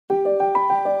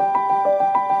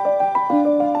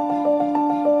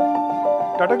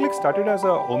Tata Cliq started as an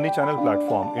omni-channel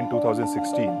platform in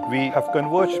 2016. We have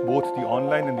converged both the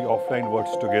online and the offline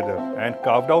worlds together and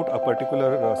carved out a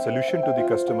particular solution to the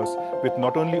customers which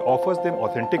not only offers them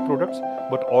authentic products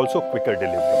but also quicker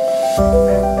delivery.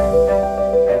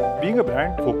 Being a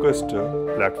brand-focused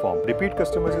platform, repeat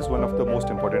customers is one of the most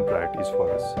important priorities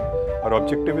for us. Our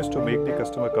objective is to make the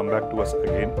customer come back to us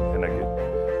again and again.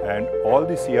 And all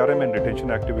the CRM and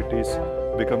retention activities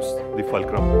becomes the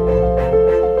fulcrum.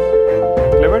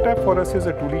 CleverTap for us is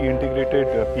a truly integrated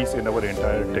piece in our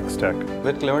entire tech stack.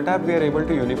 With CleverTap, we are able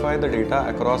to unify the data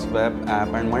across web, app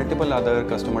and multiple other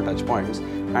customer touchpoints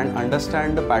and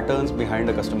understand the patterns behind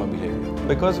the customer behavior.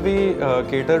 Because we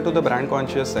cater to the brand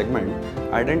conscious segment,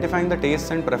 identifying the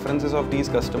tastes and preferences of these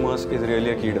customers is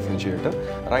really a key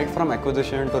differentiator, right from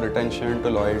acquisition to retention to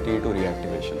loyalty to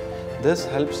reactivation. This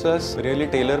helps us really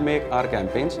tailor make our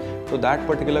campaigns to that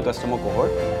particular customer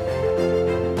cohort.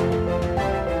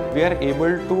 We are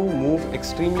able to move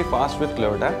extremely fast with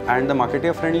CleverTap, and the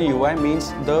marketer-friendly UI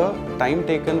means the time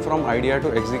taken from idea to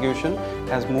execution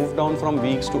has moved down from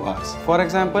weeks to hours. For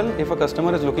example, if a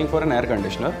customer is looking for an air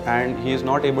conditioner and he is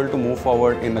not able to move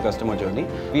forward in the customer journey,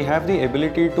 we have the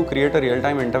ability to create a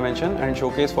real-time intervention and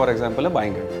showcase, for example, a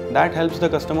buying guide. That helps the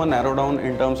customer narrow down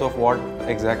in terms of what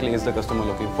exactly is the customer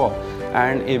looking for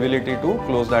and ability to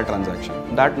close that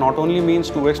transaction. That not only means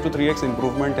 2x to 3x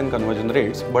improvement in conversion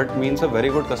rates, but means a very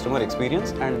good customer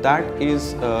experience, and that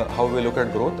is how we look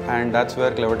at growth, and that's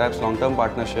where CleverTap's long-term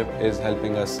partnership is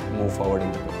helping us move forward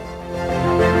in the growth.